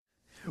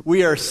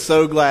We are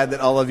so glad that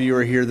all of you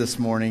are here this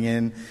morning,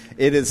 and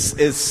it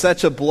is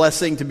such a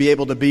blessing to be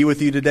able to be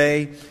with you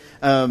today.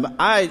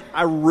 I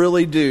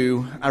really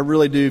do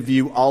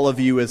view all of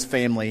you as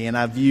family, and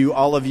I view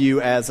all of you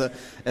as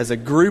a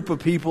group of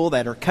people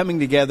that are coming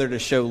together to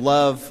show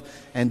love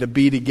and to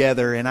be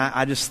together. And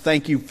I just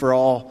thank you for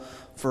all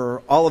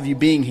of you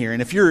being here.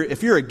 And if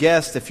you're a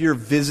guest, if you're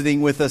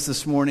visiting with us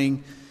this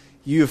morning,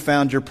 you have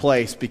found your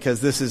place, because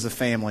this is a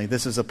family.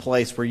 This is a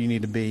place where you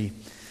need to be.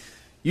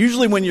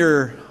 Usually when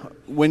you're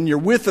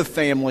with a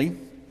family,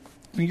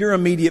 your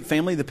immediate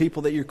family, the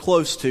people that you're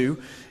close to,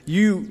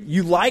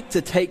 you like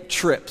to take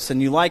trips,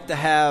 and you like to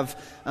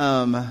have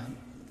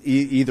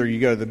either you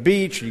go to the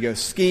beach, or you go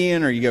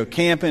skiing, or you go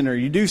camping, or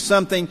you do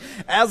something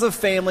as a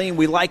family. And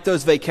we like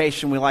those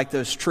vacations, we like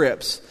those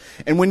trips.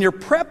 And when you're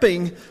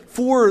prepping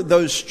for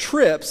those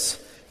trips,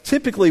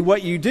 typically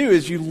what you do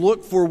is you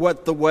look for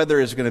what the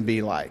weather is going to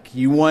be like.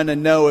 You want to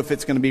know if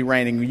it's going to be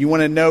raining. You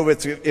want to know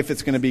if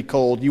it's going to be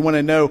cold. You want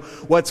to know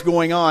what's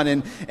going on.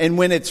 And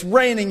when it's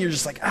raining, you're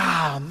just like,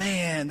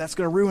 man, that's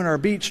going to ruin our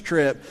beach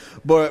trip.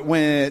 But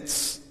when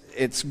it's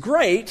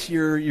great,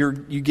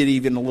 you get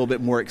even a little bit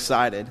more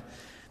excited.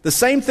 The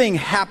same thing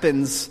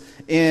happens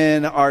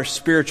in our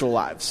spiritual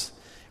lives.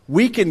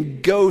 We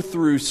can go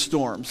through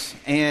storms,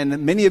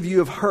 and many of you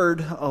have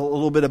heard a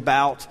little bit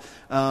about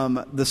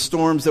the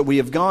storms that we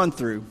have gone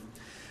through.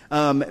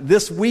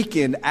 This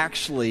weekend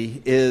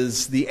actually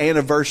is the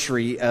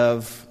anniversary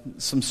of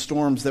some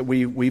storms that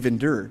we've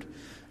endured.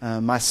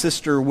 My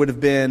sister would have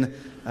been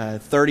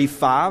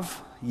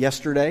 35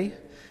 yesterday,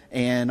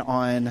 and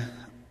on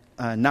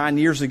 9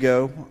 years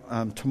ago,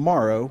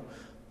 tomorrow,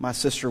 my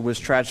sister was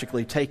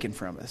tragically taken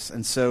from us.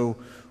 And so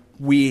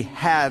we're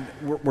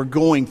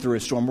going through a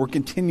storm. We're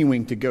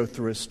continuing to go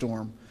through a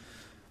storm.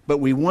 But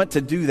we want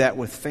to do that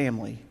with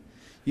family.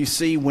 You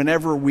see,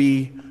 whenever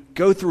we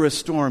go through a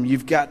storm,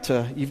 you've got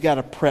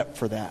to prep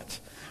for that.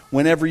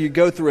 Whenever you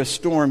go through a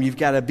storm, you've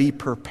got to be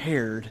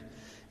prepared.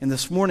 And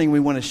this morning we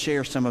want to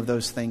share some of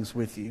those things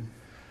with you.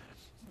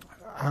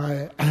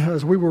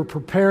 As we were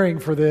preparing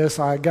for this,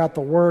 I got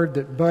the word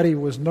that Buddy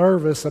was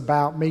nervous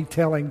about me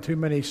telling too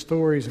many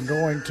stories and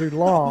going too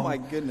long. Oh my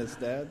goodness,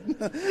 Dad.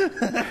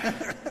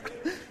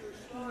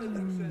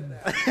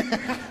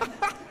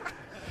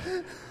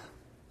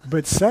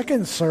 But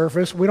second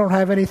service, we don't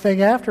have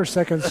anything after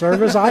second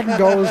service. I can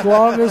go as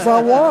long as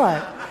I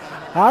want.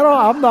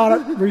 I'm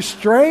not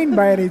restrained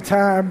by any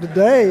time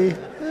today.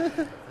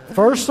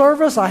 First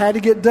service, I had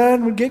to get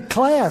done and get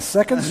class.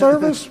 Second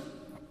service,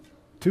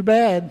 too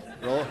bad.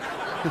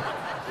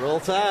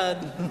 Roll Tide.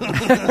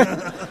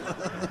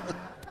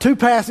 Two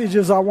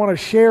passages I want to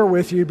share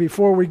with you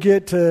before we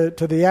get to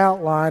the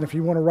outline, if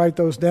you want to write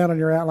those down on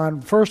your outline.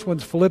 The first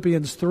one's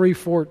Philippians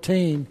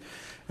 3:14,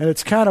 and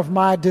it's kind of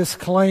my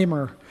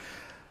disclaimer.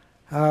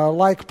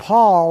 Like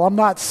Paul, I'm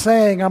not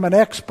saying I'm an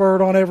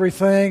expert on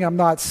everything. I'm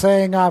not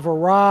saying I've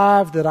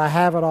arrived, that I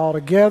have it all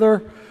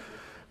together.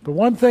 But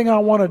one thing I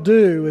want to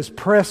do is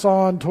press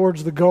on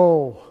towards the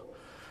goal.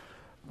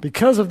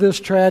 Because of this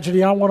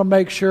tragedy, I want to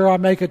make sure I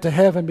make it to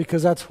heaven,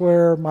 because that's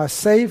where my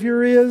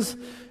Savior is,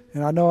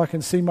 and I know I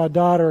can see my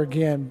daughter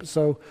again.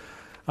 So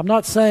I'm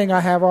not saying I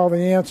have all the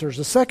answers.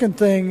 The second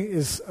thing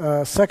is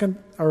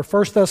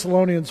 1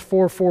 Thessalonians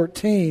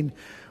 4:14.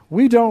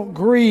 We don't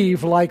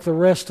grieve like the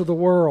rest of the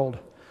world.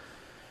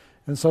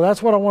 And so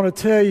that's what I want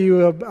to tell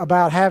you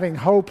about having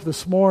hope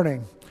this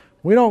morning.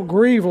 We don't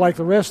grieve like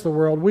the rest of the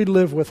world. We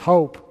live with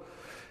hope.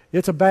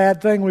 It's a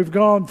bad thing we've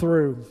gone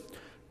through,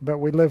 but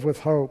we live with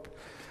hope.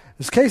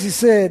 As Casey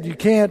said, you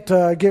can't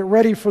get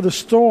ready for the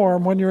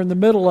storm when you're in the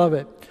middle of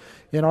it.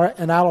 In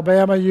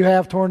Alabama, you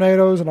have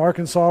tornadoes. In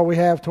Arkansas, we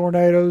have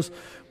tornadoes.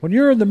 When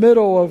you're in the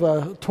middle of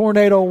a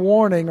tornado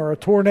warning or a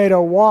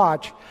tornado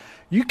watch,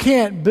 you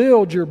can't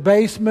build your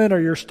basement or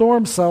your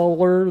storm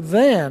cellar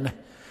then.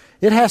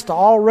 It has to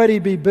already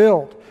be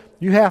built.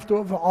 You have to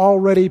have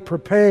already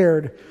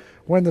prepared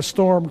when the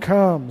storm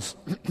comes.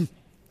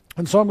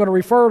 And so I'm going to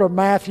refer to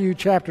Matthew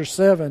chapter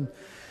 7.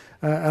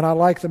 And I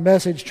like the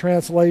Message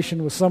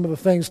translation with some of the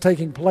things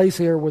taking place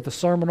here with the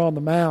Sermon on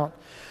the Mount.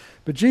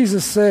 But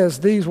Jesus says,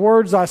 "These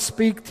words I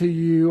speak to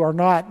you are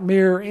not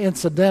mere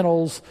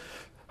incidentals,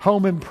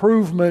 home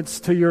improvements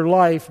to your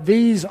life.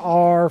 These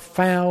are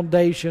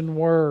foundation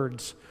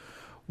words,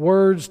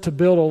 words to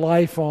build a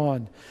life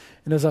on."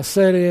 And as I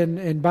said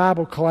in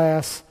Bible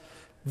class,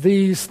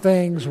 these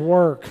things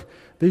work.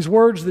 These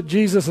words that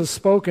Jesus has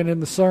spoken in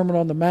the Sermon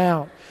on the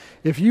Mount,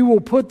 if you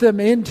will put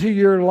them into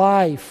your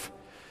life,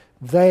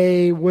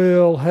 they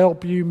will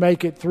help you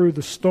make it through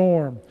the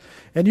storm.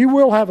 And you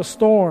will have a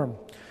storm.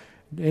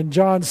 In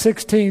John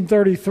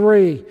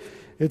 16:33,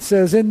 it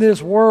says, "In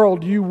this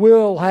world you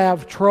will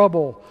have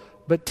trouble,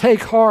 but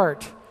take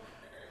heart,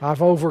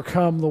 I've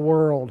overcome the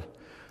world."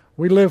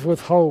 We live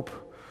with hope.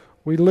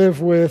 We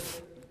live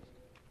with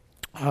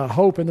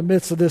hope in the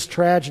midst of this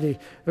tragedy.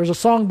 There's a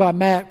song by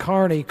Matt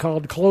Carney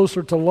called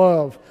 "Closer to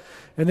Love."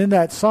 And in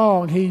that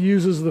song, he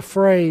uses the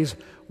phrase,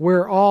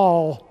 "We're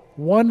all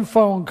one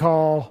phone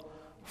call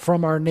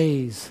from our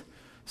knees."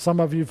 Some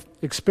of you've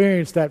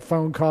experienced that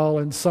phone call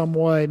in some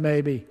way,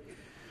 maybe.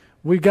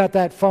 We got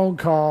that phone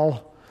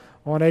call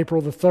on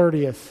April the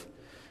 30th,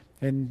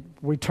 and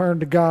we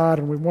turned to God,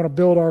 and we want to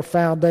build our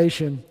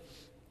foundation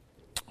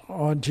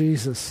on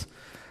Jesus.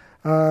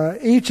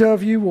 Each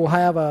of you will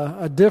have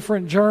a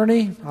different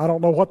journey. I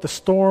don't know what the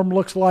storm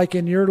looks like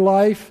in your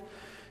life.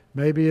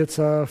 Maybe it's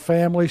a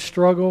family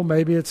struggle.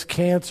 Maybe it's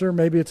cancer.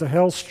 Maybe it's a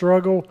health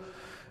struggle.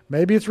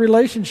 Maybe it's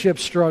relationship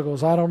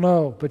struggles. I don't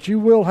know. But you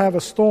will have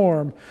a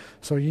storm,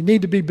 so you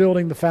need to be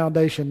building the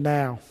foundation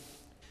now.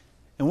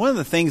 And one of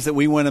the things that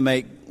we want to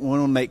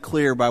make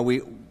clear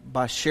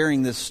by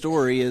sharing this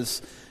story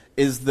is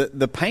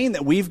the pain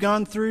that we've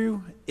gone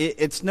through.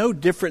 It's no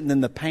different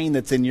than the pain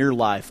that's in your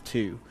life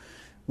too.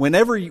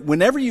 Whenever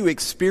you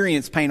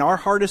experience pain, our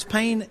hardest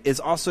pain is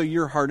also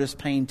your hardest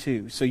pain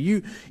too. So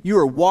you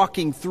are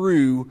walking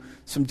through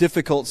some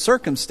difficult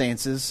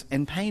circumstances,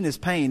 and pain is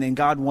pain, and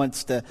God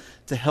wants to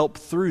help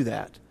through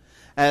that.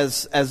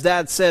 As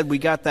Dad said, we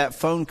got that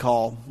phone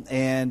call,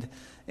 and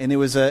it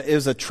was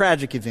a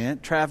tragic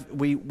event.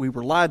 We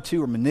were lied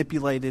to or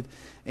manipulated,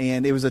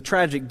 and it was a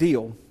tragic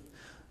deal.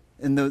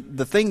 And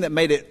the thing that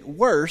made it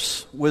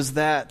worse was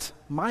that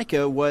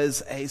Micah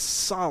was a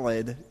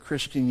solid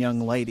Christian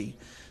young lady.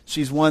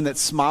 She's one that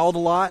smiled a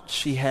lot.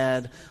 She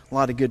had a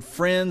lot of good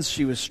friends.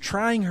 She was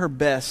trying her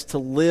best to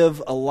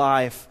live a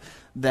life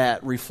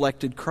that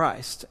reflected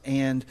Christ.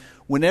 And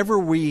whenever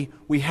we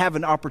have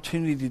an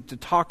opportunity to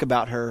talk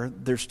about her,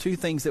 there's two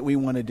things that we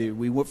want to do.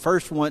 We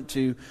first want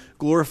to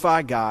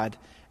glorify God,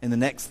 and the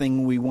next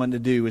thing we want to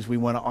do is we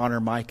want to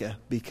honor Micah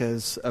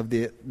because of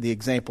the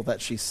example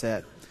that she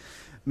set.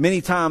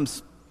 Many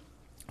times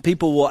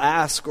people will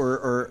ask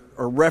or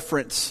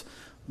reference,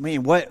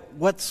 man,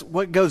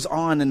 what goes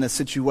on in a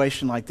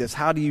situation like this?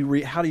 How do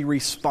you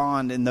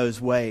respond in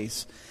those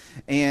ways?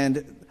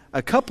 And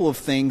a couple of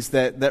things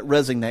that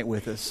resonate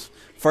with us.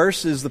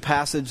 First is the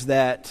passage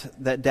that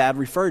Dad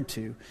referred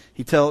to.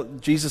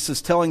 Jesus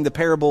is telling the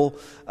parable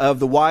of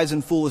the wise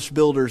and foolish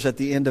builders at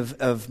the end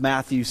of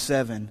Matthew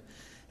 7.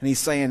 And he's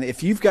saying,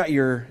 if you've got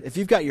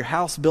your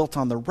house built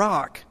on the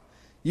rock,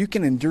 you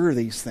can endure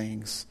these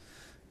things.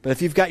 But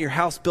if you've got your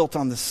house built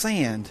on the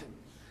sand,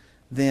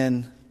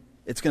 then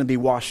it's going to be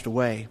washed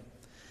away.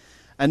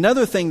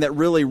 Another thing that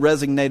really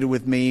resonated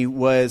with me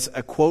was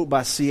a quote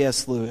by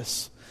C.S.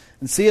 Lewis.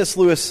 And C.S.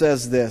 Lewis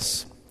says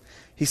this.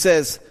 He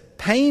says,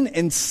 "Pain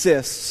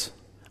insists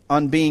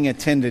on being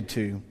attended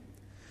to.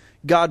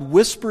 God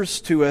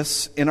whispers to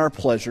us in our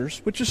pleasures,"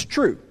 which is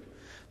true.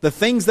 The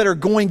things that are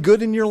going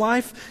good in your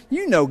life,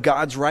 you know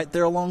God's right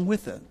there along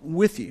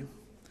with you.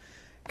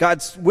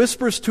 God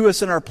whispers to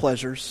us in our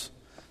pleasures,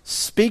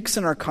 speaks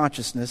in our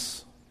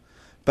consciousness,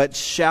 but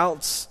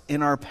shouts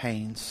in our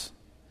pains.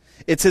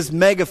 It's his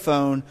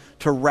megaphone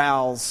to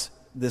rouse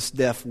this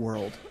deaf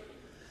world.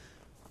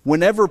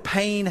 Whenever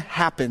pain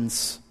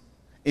happens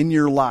in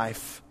your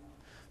life,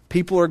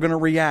 people are going to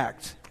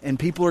react and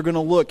people are going to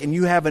look, and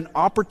you have an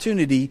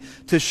opportunity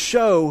to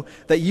show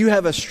that you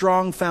have a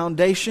strong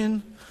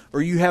foundation,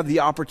 or you have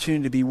the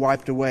opportunity to be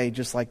wiped away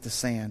just like the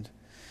sand.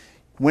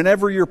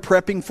 Whenever you're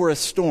prepping for a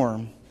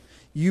storm,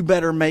 you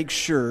better make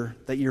sure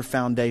that your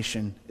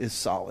foundation is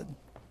solid.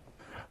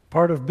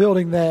 Part of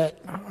building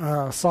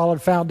that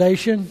solid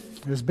foundation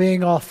is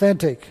being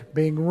authentic,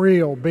 being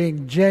real,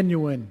 being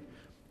genuine,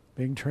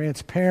 being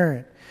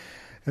transparent.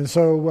 And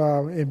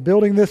so in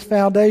building this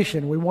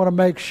foundation, we want to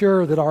make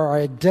sure that our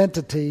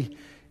identity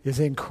is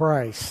in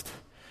Christ.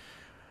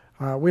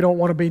 We don't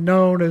want to be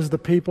known as the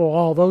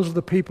people, those are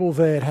the people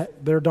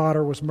that their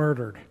daughter was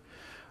murdered.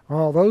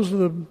 Those are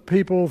the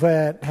people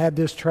that had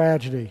this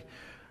tragedy.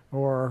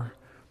 Or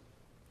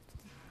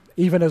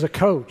even as a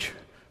coach,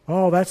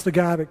 that's the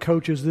guy that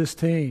coaches this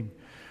team.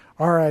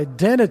 Our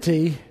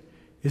identity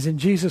is in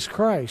Jesus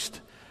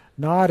Christ,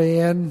 not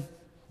in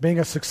being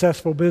a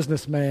successful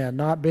businessman,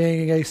 not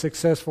being a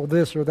successful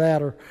this or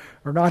that, or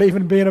not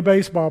even being a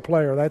baseball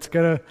player. That's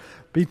going to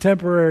be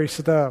temporary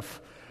stuff.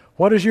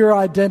 What is your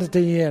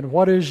identity in?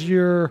 What is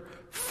your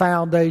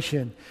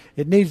foundation?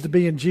 It needs to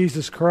be in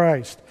Jesus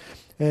Christ.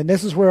 And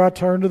this is where I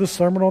turn to the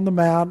Sermon on the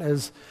Mount,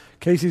 as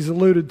Casey's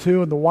alluded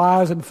to, and the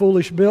wise and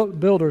foolish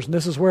builders. And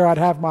this is where I'd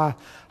have my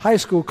high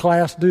school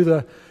class do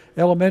the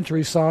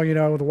elementary song,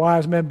 the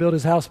wise man built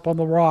his house upon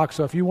the rock.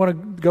 So if you want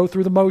to go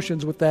through the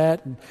motions with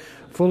that, and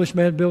foolish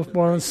man built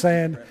upon the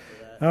sand.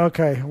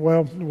 Okay,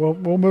 well,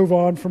 we'll move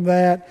on from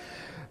that.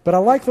 But I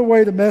like the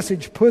way the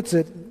Message puts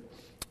it,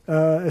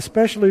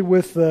 especially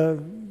with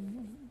the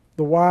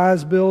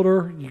wise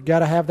builder. You got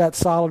to have that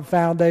solid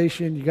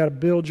foundation. You got to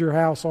build your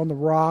house on the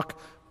rock,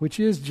 which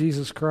is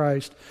Jesus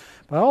Christ.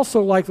 But I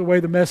also like the way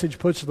the Message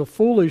puts the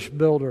foolish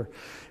builder.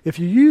 If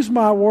you use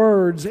my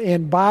words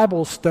in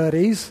Bible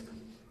studies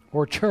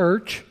or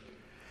church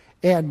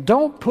and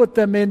don't put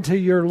them into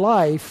your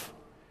life,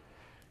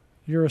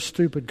 you're a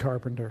stupid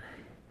carpenter.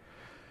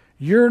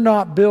 You're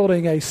not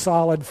building a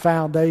solid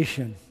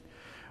foundation.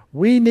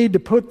 We need to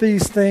put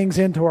these things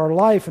into our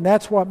life, and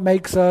that's what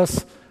makes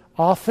us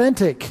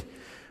authentic.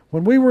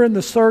 When we were in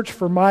the search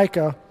for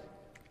Micah,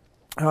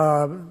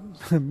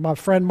 my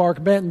friend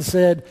Mark Benton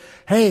said,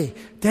 "Hey,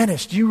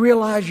 Dennis, do you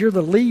realize you're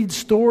the lead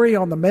story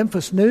on the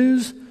Memphis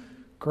News?"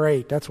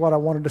 Great. That's what I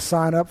wanted to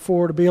sign up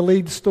for, to be a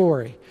lead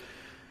story,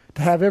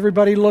 to have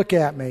everybody look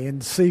at me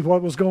and see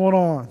what was going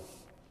on.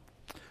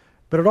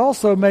 But it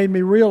also made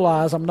me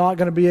realize I'm not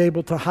going to be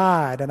able to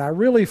hide. And I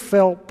really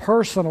felt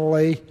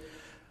personally,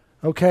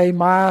 okay,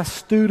 my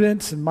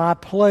students and my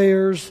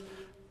players,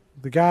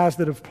 the guys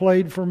that have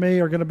played for me,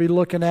 are going to be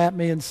looking at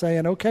me and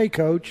saying, "Okay,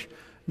 coach,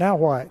 now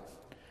what?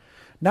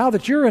 Now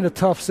that you're in a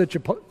tough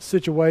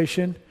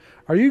situation,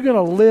 are you going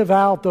to live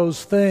out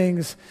those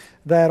things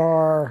that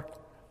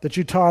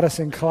you taught us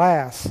in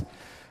class?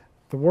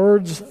 The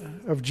words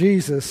of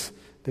Jesus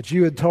that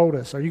you had told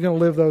us, are you going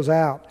to live those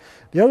out?"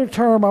 The other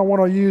term I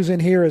want to use in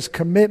here is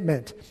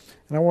commitment.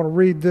 And I want to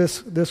read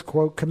this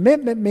quote.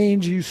 "Commitment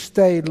means you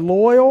stayed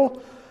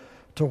loyal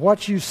to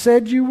what you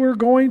said you were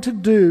going to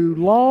do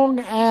long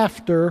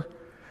after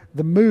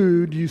the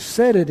mood you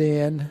set it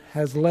in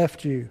has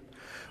left you."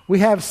 We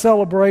have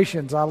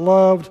celebrations. I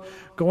loved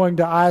going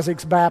to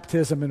Isaac's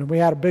baptism, and we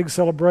had a big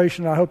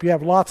celebration. I hope you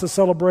have lots of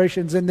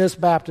celebrations in this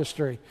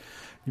baptistry.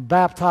 You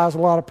baptize a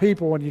lot of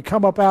people, and you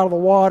come up out of the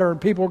water,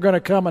 and people are going to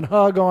come and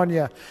hug on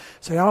you.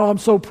 Say, "Oh, I'm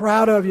so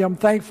proud of you. I'm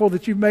thankful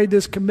that you've made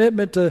this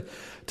commitment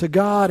to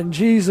God and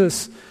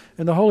Jesus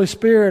and the Holy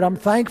Spirit. I'm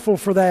thankful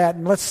for that,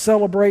 and let's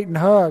celebrate and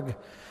hug."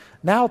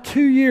 Now,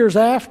 2 years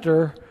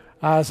after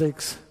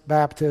Isaac's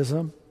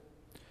baptism,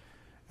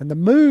 and the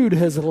mood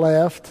has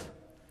left,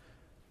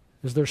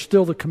 is there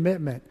still the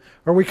commitment?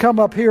 Or we come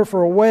up here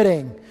for a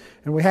wedding,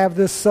 and we have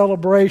this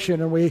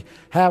celebration, and we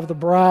have the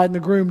bride and the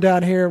groom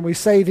down here, and we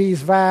say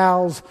these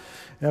vows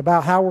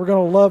about how we're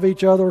going to love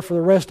each other for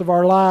the rest of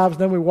our lives.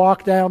 Then we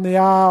walk down the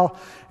aisle,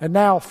 and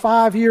now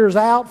 5 years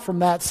out from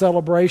that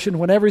celebration,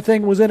 when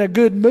everything was in a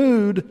good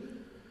mood,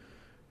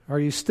 are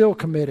you still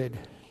committed?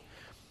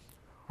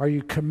 Are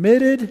you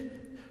committed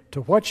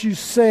to what you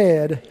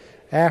said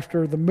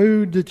after the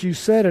mood that you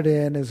said it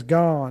in is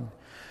gone?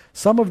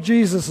 Some of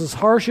Jesus'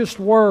 harshest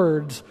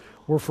words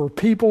were for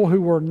people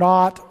who were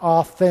not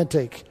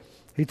authentic.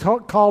 He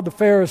called the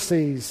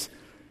Pharisees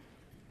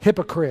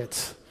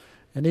hypocrites,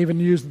 and even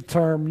used the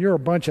term, "You're a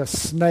bunch of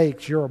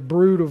snakes, you're a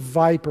brood of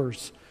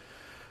vipers."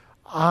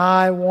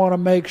 I want to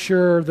make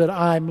sure that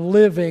I'm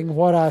living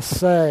what I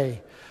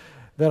say,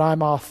 that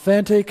I'm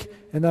authentic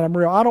and that I'm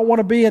real. I don't want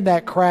to be in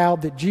that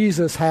crowd that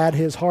Jesus had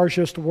his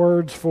harshest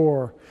words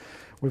for.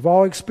 We've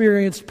all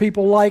experienced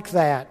people like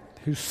that,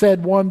 who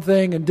said one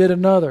thing and did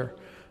another.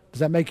 Does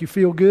that make you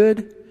feel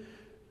good?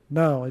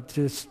 No, it's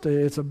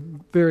a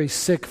very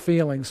sick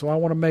feeling. So I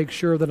want to make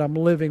sure that I'm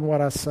living what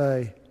I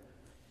say.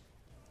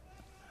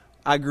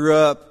 I grew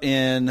up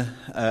in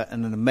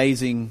an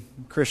amazing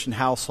Christian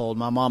household.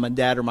 My mom and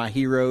dad are my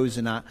heroes,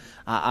 and I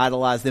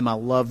idolize them. I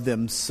love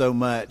them so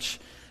much.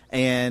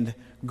 And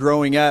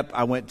growing up,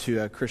 I went to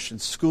a Christian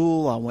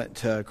school. I went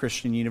to a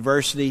Christian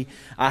university.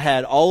 I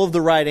had all of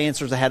the right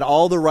answers. I had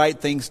all the right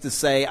things to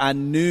say. I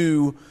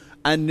knew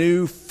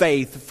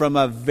faith from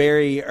a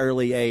very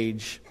early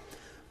age.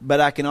 But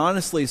I can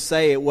honestly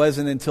say it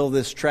wasn't until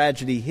this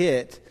tragedy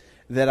hit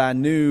that I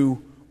knew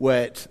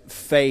what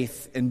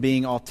faith and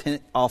being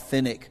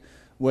authentic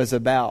was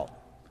about.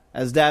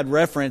 As Dad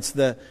referenced,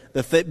 the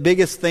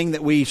biggest thing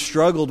that we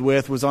struggled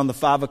with was on the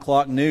 5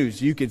 o'clock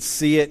news. You could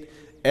see it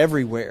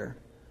everywhere.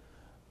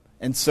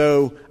 And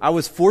so I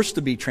was forced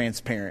to be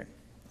transparent.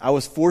 I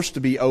was forced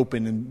to be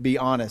open and be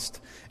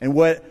honest. And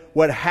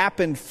what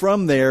happened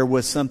from there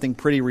was something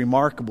pretty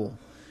remarkable.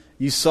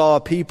 You saw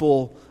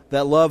people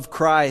that love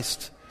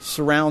Christ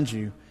surround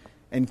you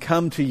and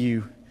come to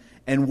you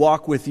and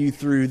walk with you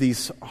through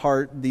these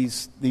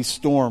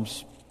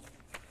storms.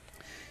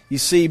 You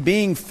see,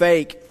 being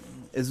fake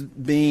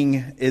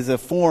is a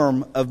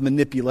form of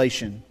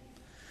manipulation.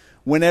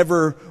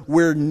 Whenever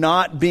we're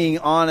not being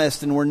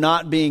honest and we're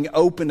not being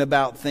open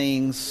about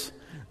things,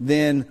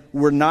 then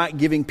we're not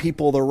giving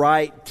people the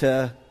right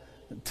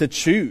to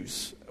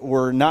choose.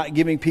 We're not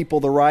giving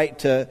people the right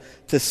to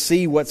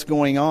see what's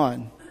going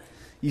on.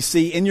 You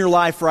see, in your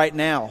life right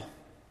now,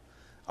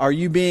 are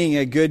you being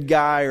a good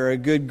guy or a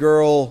good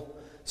girl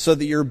so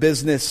that your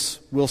business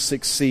will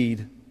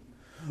succeed?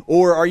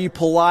 Or are you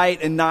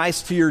polite and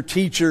nice to your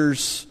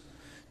teachers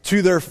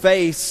to their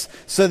face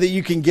so that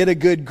you can get a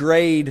good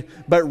grade,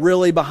 but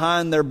really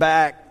behind their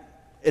back,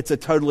 it's a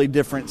totally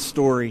different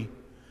story?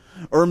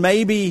 Or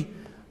maybe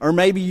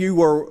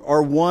you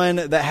are one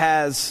that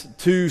has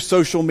 2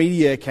 social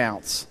media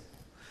accounts.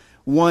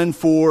 One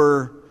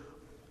for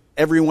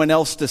everyone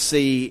else to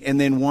see, and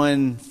then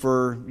one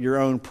for your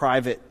own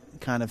private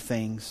kind of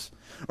things.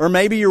 Or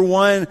maybe you're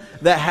one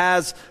that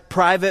has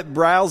private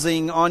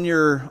browsing on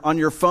your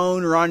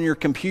phone or on your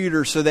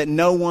computer so that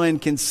no one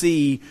can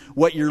see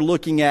what you're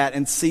looking at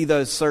and see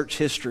those search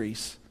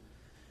histories.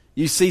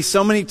 You see,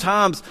 so many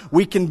times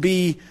we can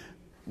be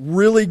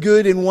really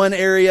good in one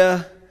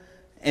area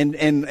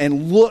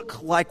and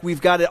look like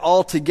we've got it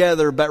all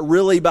together, but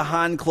really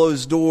behind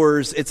closed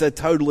doors, it's a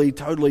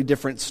totally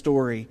different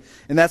story.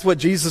 And that's what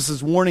Jesus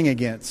is warning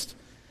against.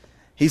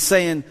 He's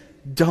saying,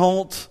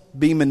 don't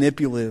be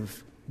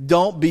manipulative.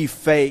 Don't be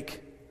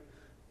fake,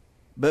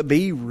 but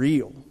be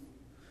real.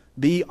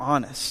 Be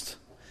honest.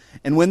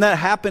 And when that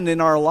happened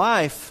in our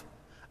life,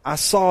 I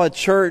saw a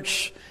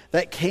church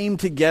that came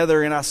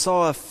together, and I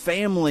saw a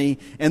family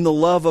and the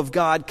love of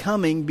God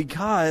coming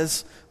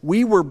because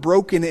we were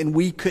broken and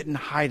we couldn't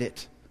hide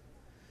it.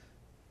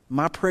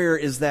 My prayer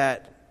is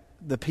that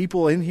the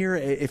people in here,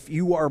 if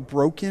you are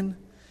broken,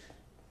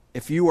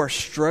 if you are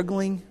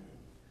struggling,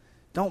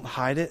 don't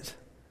hide it.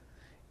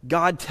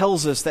 God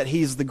tells us that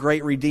He's the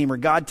great Redeemer.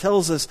 God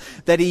tells us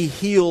that He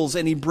heals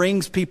and He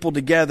brings people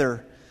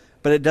together,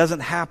 but it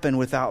doesn't happen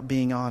without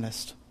being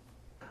honest.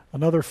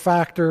 Another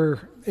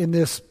factor in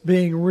this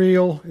being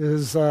real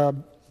is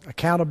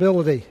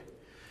accountability.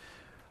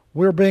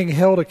 We're being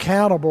held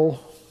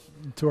accountable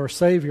to our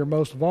Savior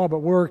most of all, but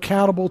we're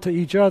accountable to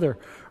each other.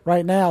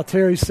 Right now,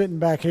 Terry's sitting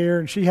back here,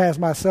 and she has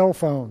my cell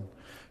phone.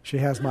 She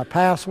has my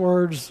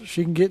passwords.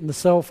 She can get in the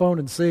cell phone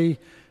and see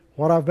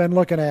what I've been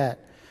looking at,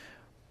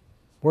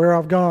 where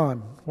I've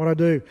gone, what I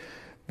do.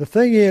 The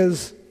thing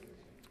is,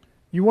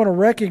 you want to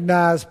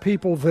recognize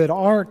people that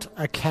aren't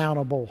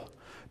accountable,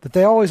 that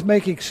they always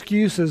make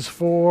excuses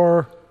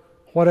for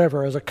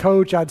whatever. As a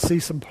coach, I'd see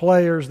some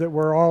players that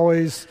were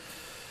always,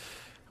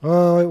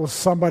 oh, it was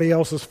somebody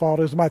else's fault.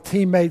 It was my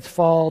teammate's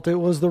fault. It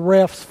was the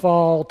ref's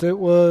fault. It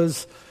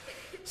was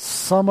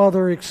some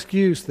other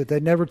excuse that they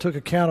never took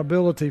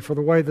accountability for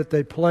the way that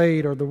they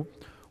played or the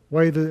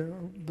way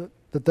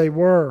that they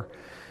were.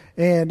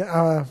 And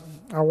I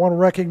want to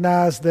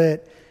recognize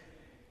that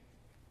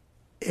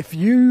if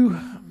you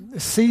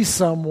see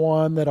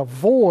someone that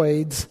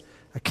avoids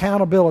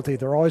accountability,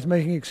 they're always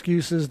making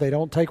excuses, they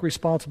don't take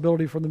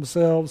responsibility for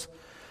themselves,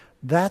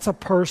 that's a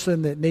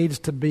person that needs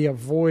to be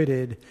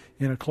avoided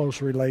in a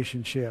close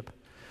relationship.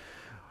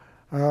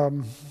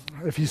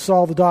 If you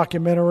saw the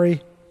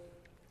documentary,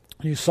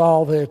 you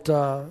saw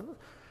that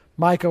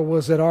Micah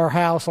was at our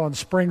house on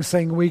Spring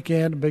Sing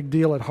weekend, a big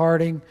deal at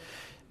Harding.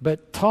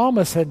 But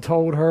Thomas had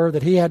told her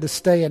that he had to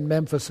stay in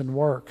Memphis and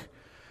work.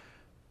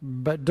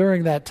 But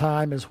during that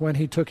time is when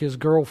he took his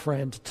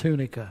girlfriend to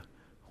Tunica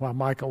while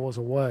Micah was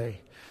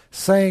away.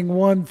 Saying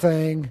one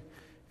thing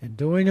and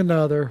doing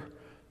another,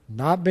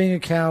 not being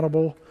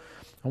accountable.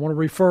 I want to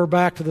refer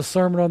back to the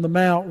Sermon on the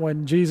Mount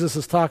when Jesus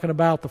is talking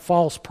about the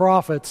false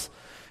prophets.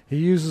 He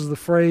uses the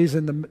phrase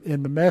in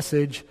the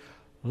message,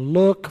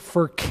 look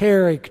for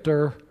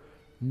character,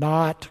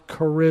 not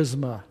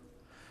charisma.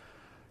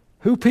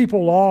 Who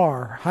people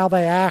are, how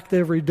they act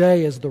every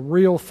day is the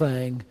real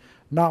thing,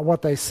 not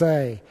what they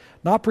say.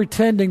 Not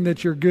pretending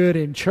that you're good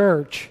in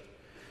church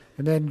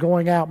and then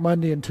going out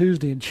Monday and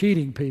Tuesday and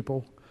cheating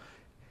people.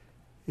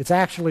 It's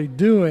actually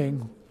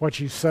doing what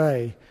you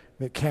say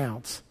that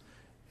counts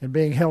and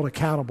being held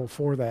accountable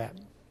for that.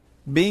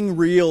 Being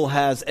real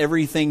has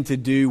everything to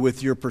do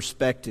with your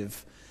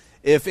perspective.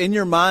 If in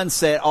your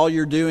mindset all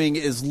you're doing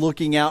is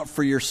looking out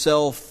for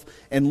yourself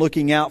and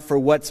looking out for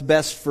what's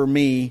best for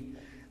me,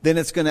 then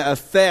it's going to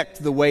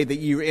affect the way that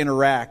you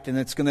interact, and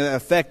it's going to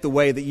affect the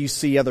way that you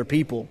see other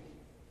people.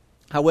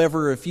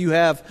 However, if you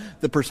have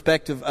the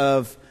perspective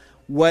of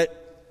what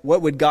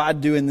would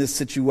God do in this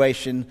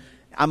situation,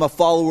 I'm a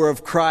follower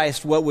of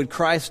Christ, what would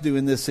Christ do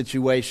in this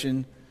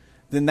situation,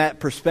 then that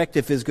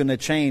perspective is going to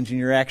change, and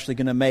you're actually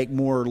going to make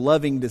more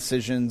loving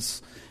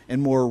decisions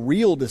and more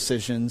real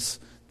decisions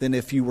than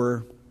if you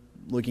were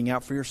looking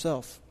out for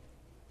yourself.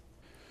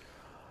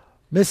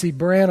 Missy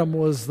Branham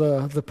was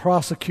the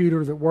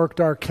prosecutor that worked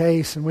our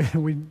case, and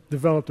we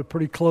developed a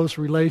pretty close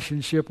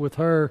relationship with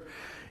her.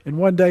 And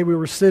one day we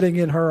were sitting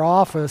in her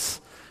office,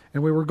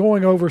 and we were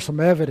going over some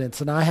evidence,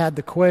 and I had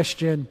the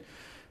question,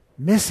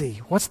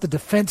 Missy, what's the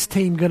defense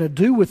team going to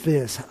do with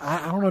this?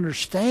 I don't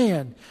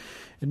understand.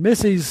 And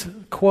Missy's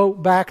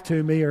quote back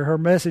to me, or her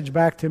message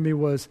back to me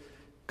was,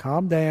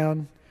 calm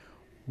down.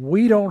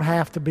 We don't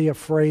have to be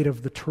afraid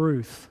of the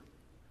truth.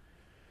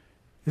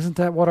 Isn't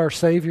that what our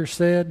Savior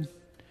said?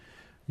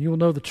 You will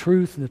know the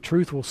truth, and the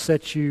truth will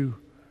set you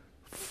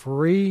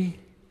free.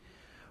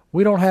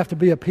 We don't have to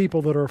be a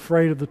people that are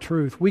afraid of the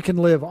truth. We can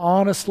live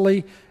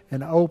honestly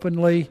and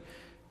openly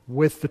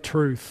with the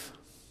truth.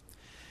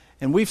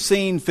 And we've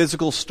seen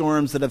physical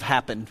storms that have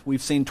happened.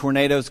 We've seen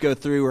tornadoes go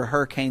through or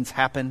hurricanes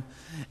happen.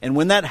 And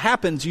when that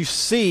happens, you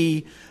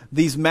see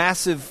these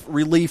massive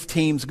relief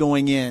teams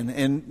going in.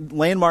 And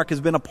Landmark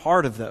has been a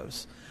part of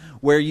those,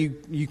 where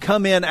you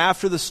come in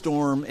after the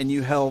storm and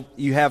you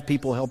have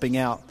people helping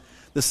out.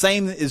 The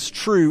same is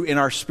true in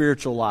our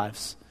spiritual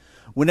lives.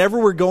 Whenever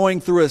we're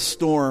going through a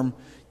storm,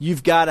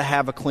 you've got to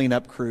have a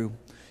cleanup crew.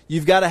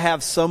 You've got to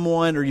have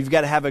someone, or you've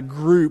got to have a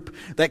group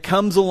that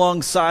comes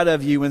alongside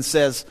of you and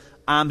says,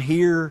 I'm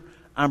here,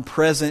 I'm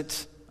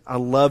present, I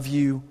love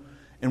you,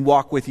 and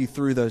walk with you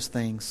through those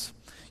things.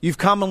 You've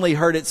commonly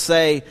heard it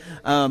say,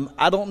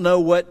 I don't know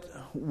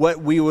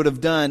what we would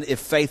have done if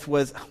faith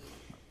was...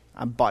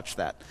 I botched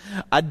that.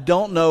 I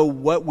don't know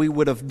what we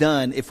would have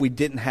done if we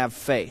didn't have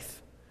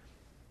faith.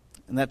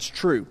 And that's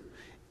true.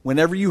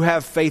 Whenever you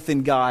have faith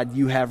in God,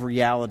 you have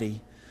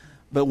reality.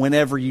 But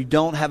whenever you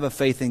don't have a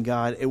faith in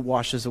God, it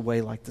washes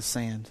away like the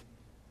sand.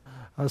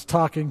 I was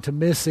talking to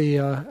Missy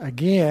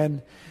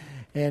again,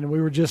 and we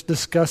were just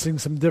discussing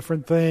some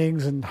different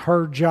things and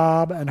her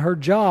job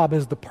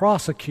is the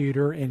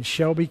prosecutor in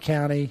Shelby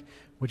County,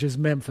 which is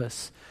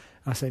Memphis.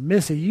 I say,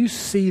 Missy, you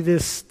see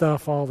this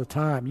stuff all the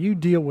time. You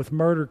deal with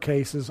murder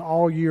cases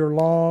all year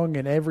long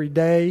and every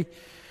day.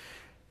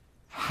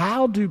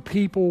 How do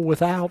people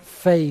without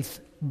faith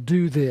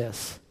do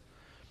this?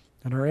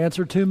 And her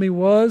answer to me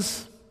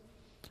was,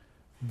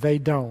 they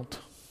don't.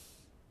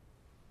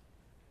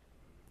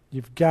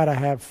 You've got to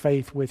have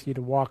faith with you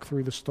to walk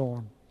through the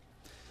storm.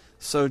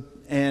 So,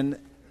 and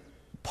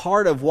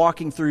part of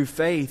walking through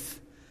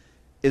faith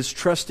is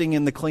trusting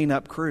in the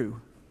cleanup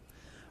crew.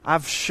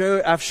 I've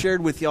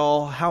shared with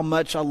y'all how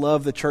much I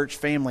love the church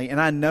family, and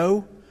I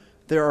know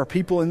there are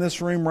people in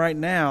this room right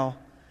now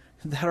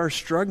that are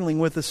struggling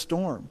with a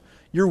storm.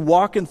 You're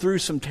walking through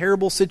some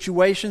terrible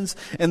situations,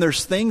 and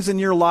there's things in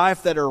your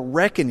life that are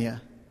wrecking you.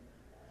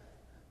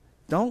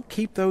 Don't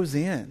keep those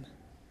in.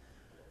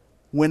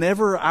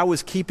 Whenever I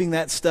was keeping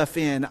that stuff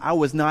in, I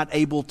was not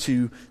able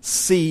to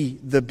see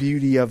the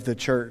beauty of the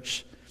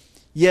church.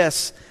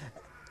 Yes,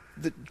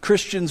 the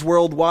Christians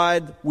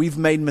worldwide, we've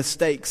made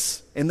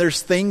mistakes. And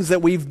there's things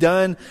that we've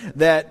done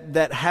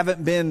that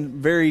haven't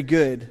been very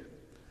good.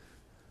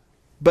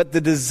 But the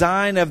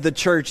design of the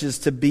church is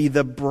to be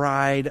the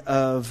bride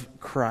of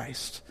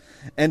Christ.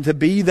 And to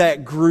be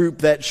that group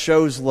that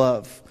shows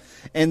love.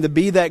 And to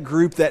be that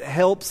group that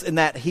helps in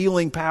that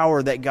healing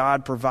power that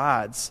God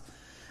provides.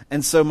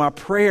 And so my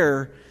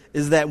prayer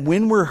is that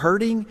when we're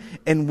hurting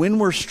and when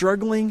we're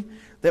struggling,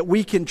 that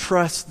we can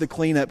trust the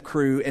cleanup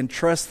crew and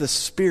trust the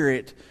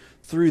Spirit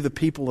through the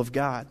people of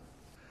God.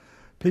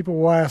 People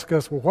will ask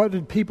us, well, what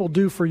did people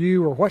do for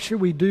you? Or what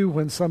should we do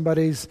when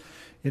somebody's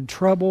in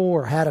trouble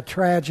or had a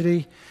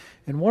tragedy?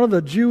 And one of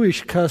the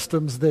Jewish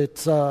customs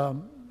that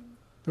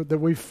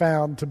we've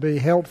found to be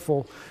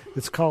helpful,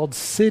 it's called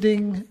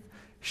sitting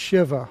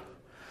Shiva.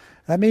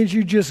 That means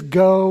you just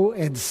go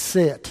and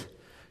sit.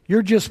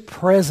 You're just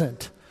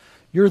present.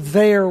 You're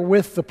there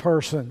with the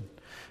person.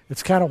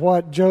 It's kind of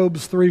what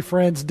Job's three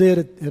friends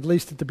did, at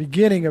least at the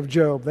beginning of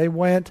Job. They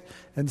went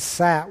and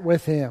sat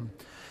with him.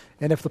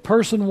 And if the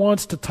person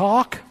wants to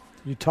talk,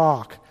 you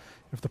talk.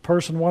 If the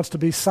person wants to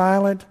be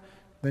silent,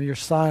 then you're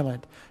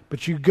silent.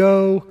 But you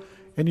go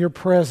and you're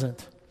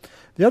present.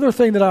 The other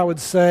thing that I would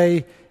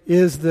say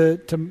is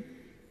that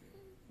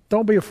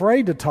don't be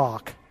afraid to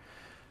talk.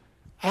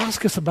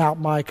 Ask us about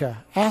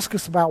Micah. Ask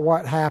us about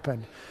what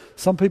happened.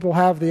 Some people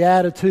have the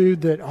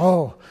attitude that,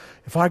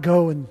 if I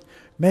go and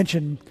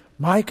mention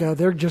Micah,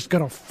 they're just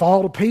going to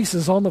fall to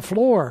pieces on the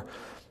floor.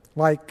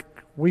 Like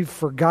we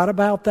forgot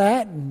about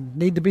that and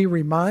need to be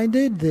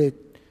reminded that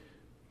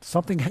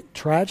something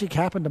tragic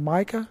happened to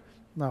Micah.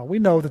 No, we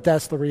know that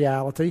that's the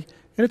reality.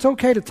 And it's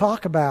okay to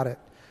talk about it.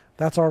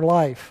 That's our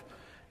life.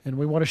 And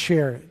we want to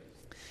share it.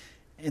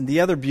 And the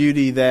other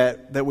beauty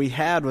that we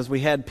had was we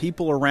had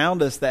people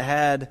around us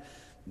that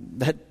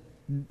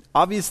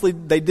obviously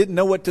they didn't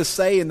know what to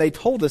say, and they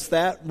told us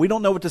that. We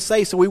don't know what to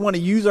say, so we want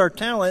to use our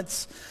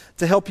talents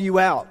to help you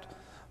out.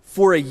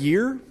 For a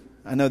year,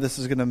 I know this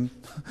is going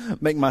to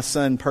make my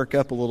son perk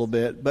up a little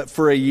bit, but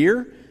for a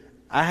year,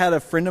 I had a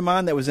friend of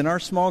mine that was in our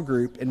small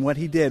group, and what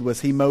he did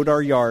was he mowed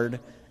our yard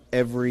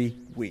every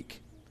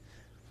week.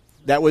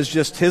 That was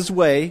just his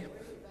way.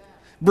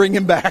 Bring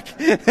him back.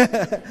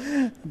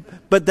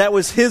 But that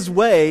was his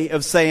way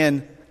of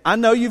saying, I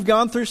know you've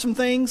gone through some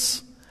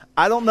things.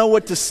 I don't know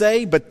what to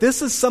say, but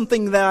this is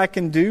something that I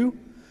can do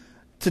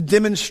to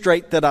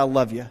demonstrate that I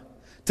love you,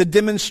 to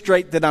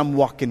demonstrate that I'm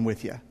walking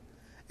with you.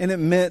 And it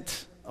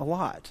meant a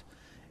lot.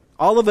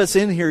 All of us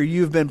in here,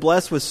 you've been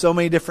blessed with so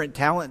many different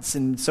talents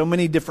and so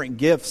many different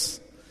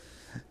gifts.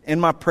 And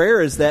my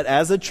prayer is that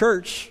as a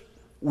church,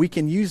 we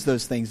can use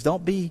those things.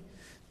 Don't be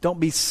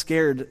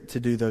scared to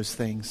do those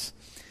things.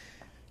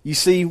 You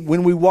see,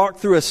 when we walk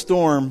through a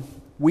storm,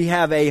 we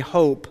have a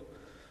hope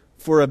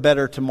for a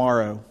better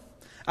tomorrow.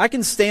 I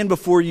can stand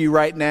before you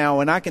right now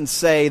and I can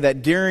say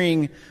that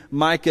during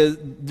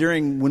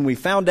when we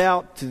found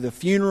out, to the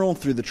funeral,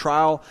 through the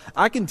trial,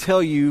 I can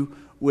tell you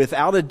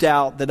without a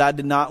doubt that I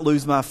did not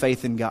lose my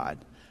faith in God.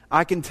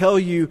 I can tell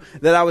you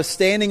that I was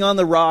standing on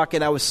the rock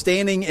and I was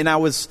standing and I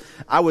was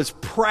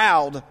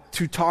proud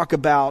to talk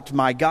about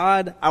my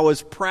God. I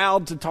was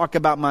proud to talk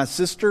about my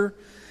sister,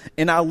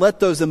 and I let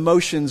those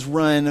emotions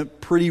run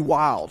pretty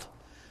wild.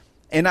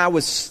 And I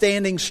was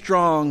standing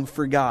strong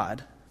for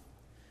God.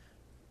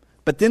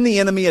 But then the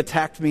enemy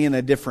attacked me in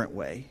a different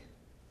way.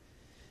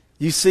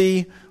 You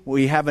see,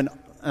 we have an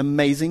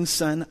amazing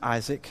son,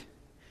 Isaac,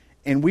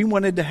 and we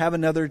wanted to have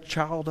another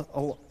child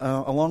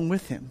along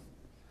with him.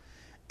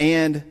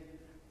 And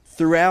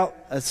throughout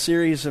a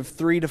series of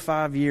 3 to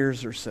 5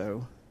 years or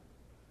so,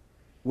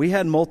 we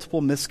had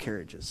multiple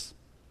miscarriages.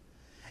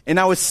 And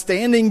I was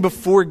standing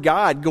before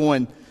God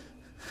going,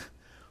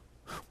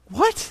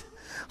 what?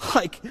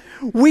 Like,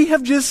 we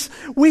have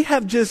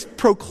just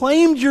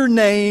proclaimed your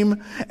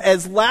name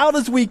as loud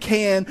as we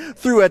can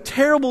through a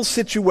terrible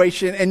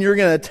situation, and you're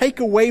going to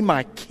take away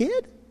my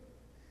kid?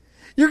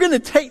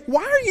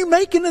 Why are you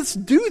making us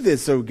do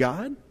this, oh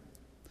God?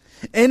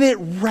 And it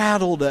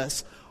rattled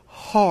us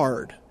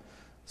hard.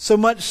 So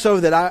much so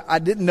that I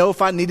didn't know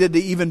if I needed to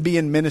even be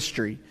in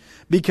ministry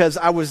because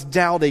I was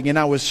doubting and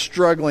I was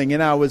struggling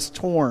and I was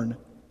torn.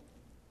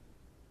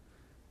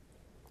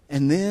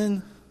 And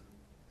then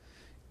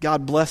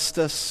God blessed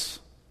us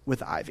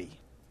with Ivy.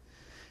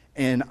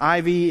 And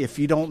Ivy, if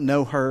you don't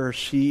know her,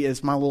 she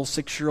is my little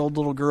 6-year-old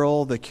little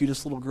girl, the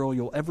cutest little girl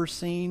you'll ever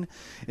seen.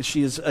 And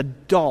she is a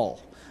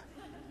doll.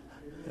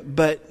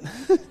 But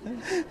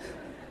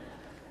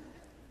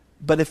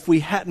if we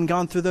hadn't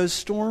gone through those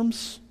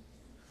storms,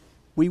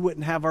 we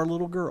wouldn't have our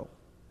little girl.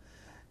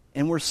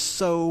 And we're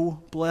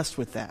so blessed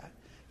with that.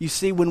 You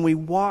see, when we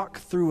walk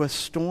through a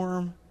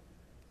storm,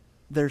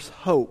 there's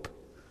hope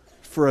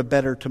for a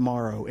better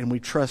tomorrow, and we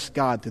trust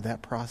God through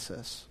that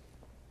process.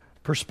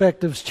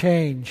 Perspectives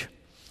change.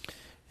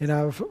 And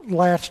I've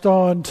latched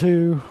on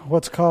to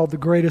what's called the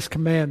greatest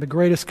command. The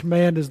greatest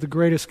command is the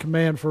greatest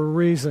command for a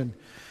reason.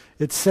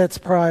 It sets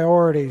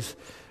priorities.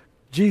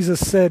 Jesus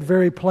said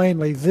very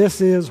plainly, this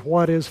is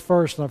what is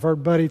first. And I've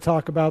heard Buddy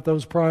talk about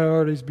those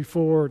priorities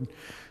before. And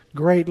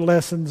great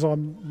lessons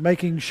on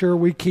making sure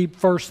we keep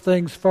first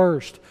things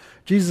first.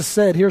 Jesus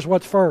said, here's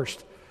what's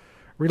first.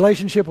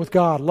 Relationship with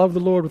God. Love the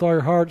Lord with all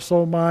your heart,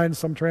 soul, mind,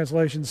 some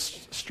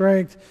translations,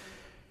 strength.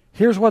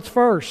 Here's what's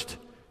first.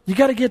 You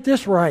got to get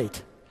this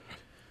right.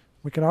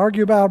 We can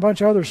argue about a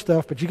bunch of other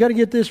stuff, but you got to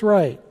get this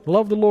right.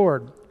 Love the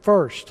Lord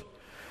first.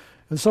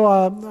 And so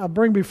I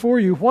bring before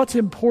you what's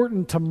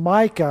important to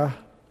Micah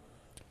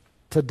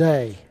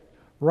today,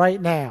 right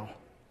now,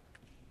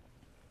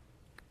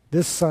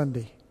 this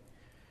Sunday.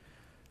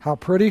 How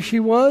pretty she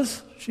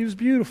was? She was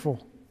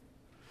beautiful.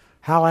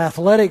 How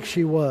athletic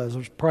she was.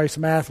 There's probably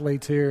some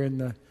athletes here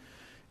in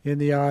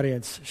the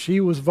audience. She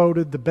was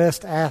voted the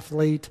best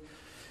athlete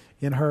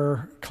in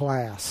her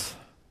class.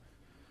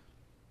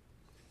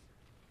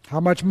 How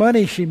much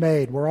money she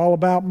made. We're all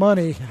about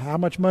money. How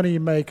much money are you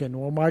making?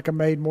 Well, Micah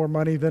made more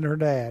money than her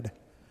dad.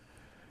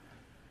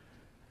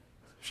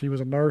 She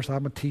was a nurse.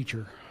 I'm a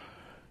teacher.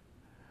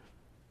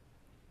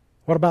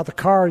 What about the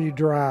car you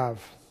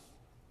drive?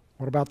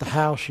 What about the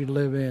house you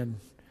live in?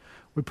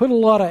 We put a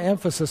lot of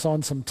emphasis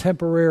on some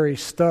temporary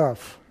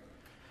stuff.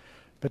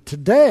 But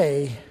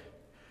today,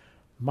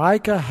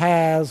 Micah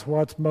has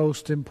what's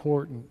most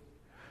important.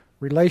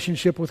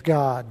 Relationship with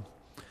God.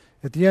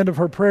 At the end of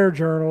her prayer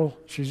journal,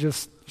 she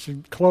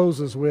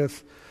closes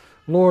with,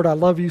 Lord, I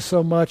love you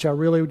so much, I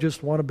really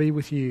just want to be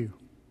with you.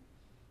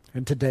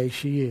 And today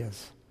she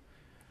is.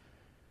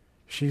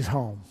 She's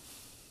home.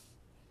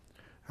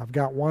 I've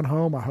got one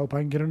home. I hope I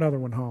can get another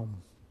one home.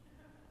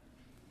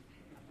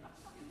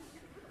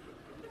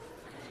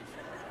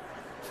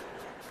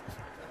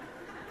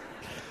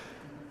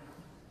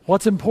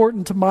 What's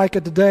important to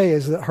Micah today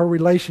is that her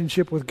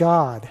relationship with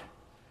God.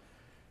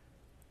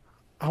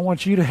 I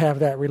want you to have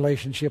that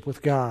relationship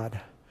with God.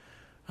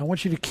 I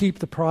want you to keep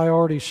the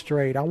priorities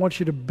straight. I want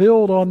you to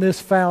build on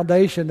this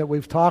foundation that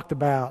we've talked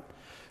about,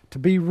 to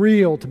be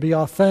real, to be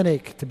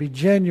authentic, to be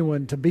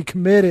genuine, to be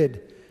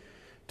committed,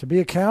 to be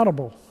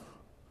accountable.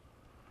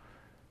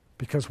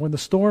 Because when the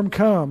storm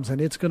comes, and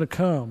it's going to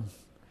come,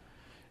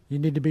 you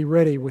need to be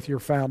ready with your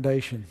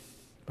foundation.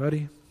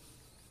 Buddy?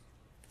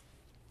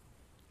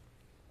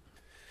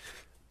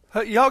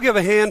 Y'all give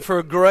a hand for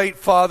a great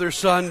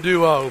father-son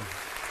duo.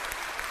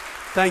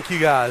 Thank you,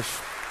 guys.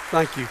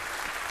 Thank you.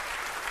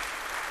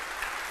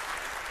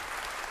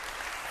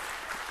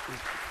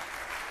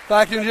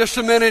 Back in just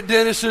a minute,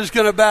 Dennis is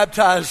going to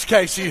baptize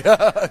Casey.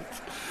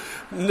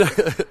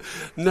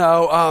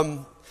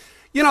 No,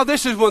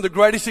 this is one of the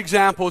greatest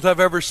examples I've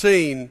ever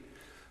seen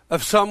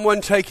of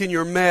someone taking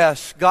your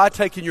mess, God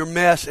taking your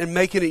mess and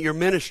making it your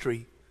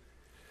ministry.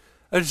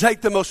 And to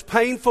take the most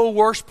painful,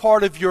 worst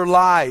part of your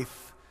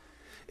life,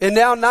 and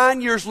now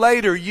 9 years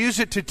later, use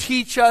it to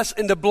teach us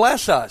and to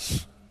bless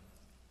us.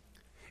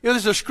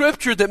 There's a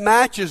scripture that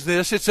matches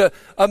this. It's a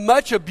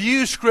much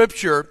abused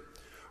scripture.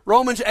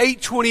 Romans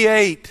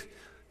 8:28.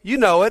 You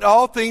know it.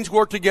 All things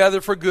work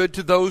together for good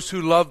to those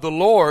who love the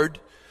Lord,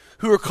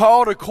 who are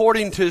called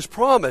according to His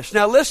promise.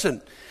 Now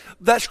listen,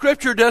 that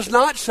scripture does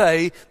not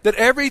say that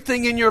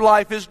everything in your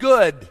life is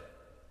good.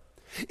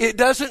 It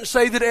doesn't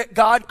say that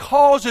God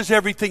causes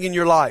everything in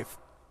your life.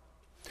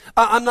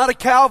 I'm not a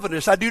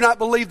Calvinist. I do not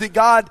believe that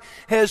God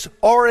has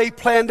already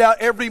planned out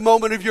every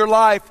moment of your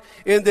life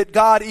and that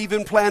God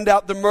even planned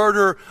out the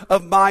murder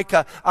of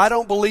Micah. I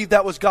don't believe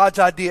that was God's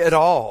idea at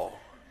all.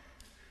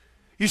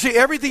 You see,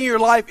 everything in your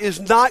life is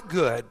not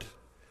good.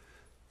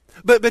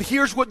 But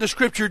here's what the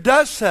scripture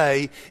does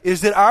say,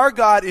 is that our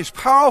God is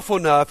powerful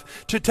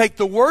enough to take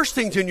the worst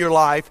things in your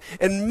life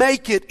and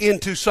make it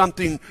into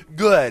something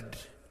good.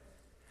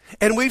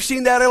 And we've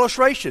seen that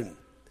illustration.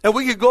 And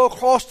we could go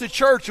across the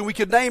church and we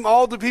could name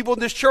all the people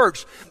in this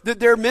church that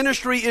their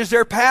ministry is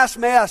their past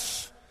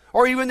mess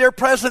or even their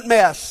present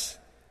mess.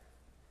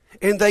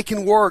 And they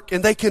can work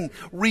and they can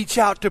reach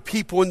out to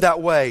people in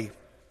that way.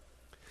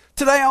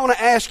 Today I want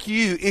to ask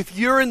you if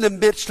you're in the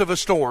midst of a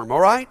storm, all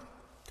right?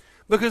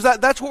 Because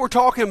that's what we're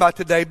talking about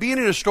today, being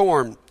in a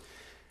storm.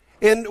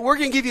 And we're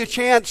going to give you a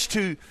chance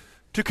to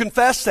to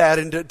confess that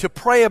and to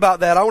pray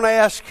about that, I want to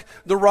ask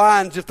the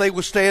Ryans if they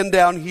would stand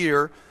down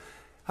here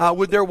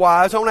with their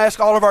wives. I want to ask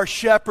all of our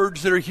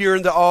shepherds that are here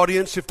in the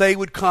audience if they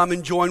would come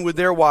and join with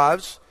their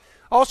wives.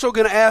 Also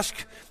going to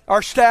ask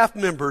our staff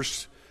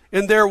members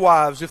and their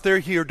wives, if they're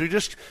here, to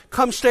just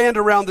come stand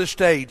around this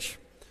stage.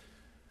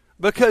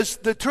 Because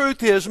the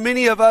truth is,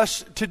 many of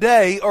us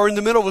today are in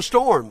the middle of a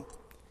storm.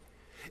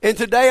 And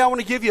today I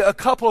want to give you a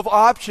couple of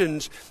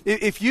options.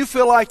 If you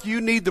feel like you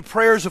need the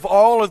prayers of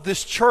all of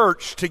this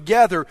church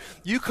together,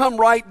 you come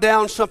right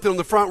down something on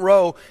the front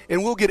row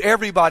and we'll get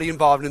everybody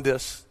involved in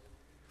this.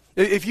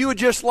 If you would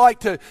just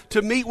like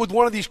to meet with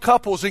one of these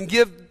couples and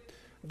give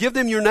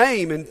them your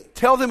name and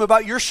tell them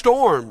about your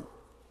storm.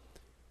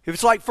 If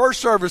it's like first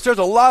service, there's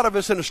a lot of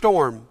us in a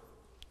storm.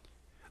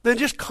 Then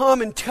just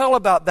come and tell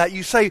about that.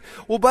 You say,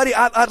 well, buddy,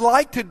 I'd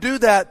like to do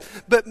that,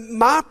 but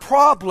my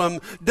problem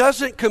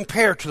doesn't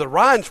compare to the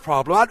Ryan's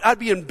problem. I'd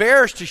be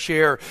embarrassed to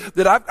share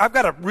that I've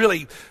got a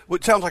really,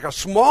 what sounds like a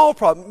small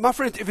problem. My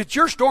friend, if it's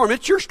your storm,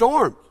 it's your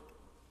storm.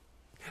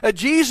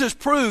 Jesus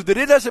proved that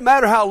it doesn't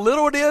matter how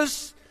little it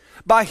is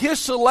by his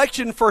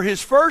selection for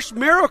his first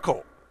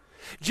miracle.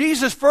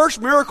 Jesus'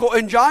 first miracle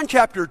in John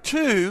chapter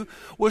 2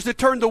 was to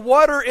turn the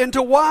water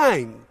into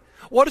wine.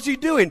 What is he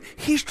doing?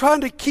 He's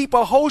trying to keep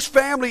a host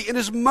family and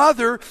his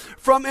mother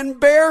from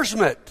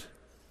embarrassment,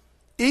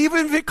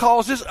 even if it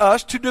causes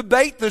us to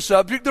debate the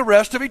subject the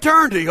rest of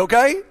eternity,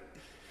 okay?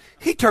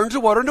 He turns the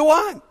water into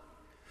wine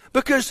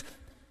because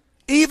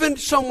even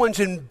someone's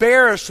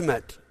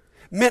embarrassment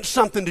meant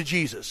something to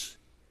Jesus.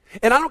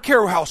 And I don't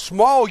care how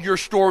small your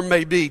storm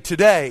may be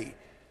today,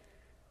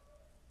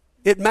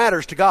 it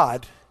matters to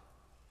God.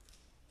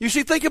 You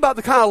see, think about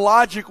the kind of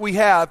logic we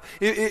have.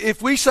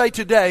 If we say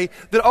today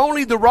that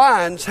only the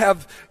Ryans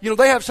have,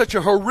 they have such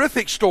a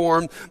horrific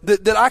storm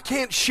that I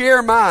can't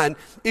share mine.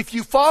 If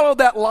you follow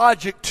that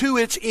logic to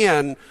its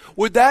end,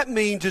 what that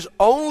means is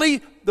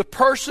only the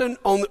person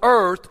on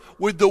earth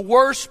with the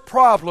worst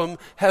problem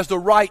has the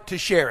right to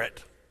share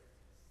it.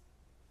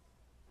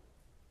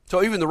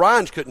 So even the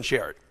Ryans couldn't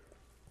share it.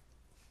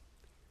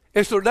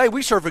 And so today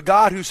we serve a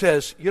God who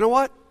says, you know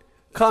what?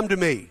 Come to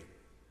me.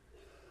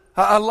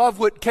 I love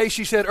what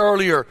Casey said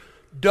earlier.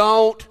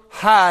 Don't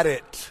hide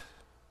it.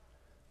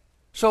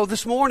 So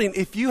this morning,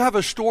 if you have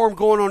a storm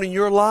going on in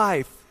your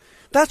life,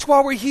 that's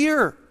why we're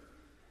here.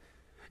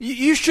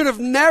 You should have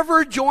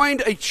never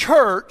joined a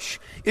church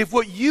if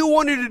what you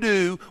wanted to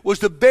do was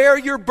to bear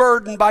your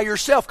burden by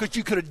yourself, because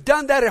you could have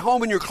done that at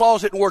home in your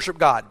closet and worship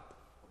God.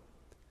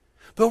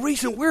 The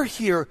reason we're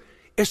here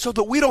is so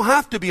that we don't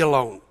have to be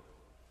alone,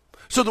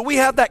 so that we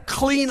have that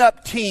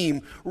cleanup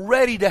team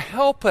ready to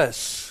help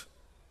us.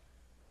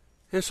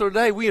 And so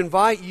today we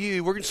invite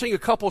you, we're going to sing a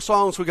couple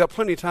songs, we've got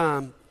plenty of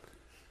time.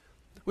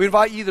 We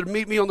invite you to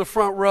meet me on the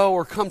front row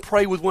or come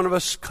pray with one of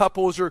us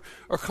couples or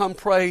come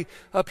pray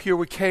up here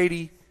with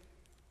Katie.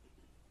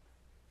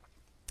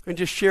 And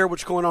just share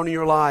what's going on in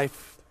your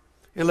life.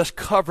 And let's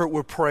cover it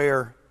with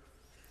prayer.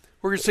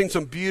 We're going to sing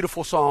some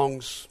beautiful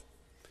songs.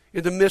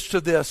 In the midst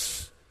of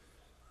this,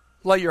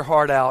 lay your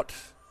heart out.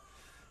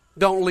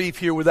 Don't leave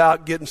here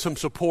without getting some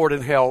support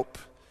and help.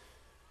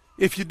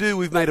 If you do,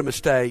 we've made a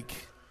mistake.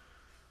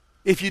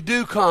 If you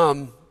do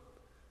come,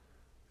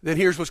 then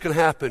here's what's going to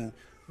happen.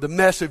 The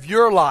mess of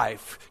your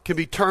life can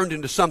be turned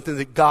into something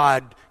that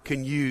God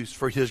can use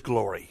for his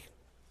glory.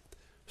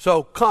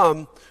 So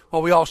come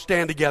while we all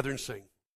stand together and sing.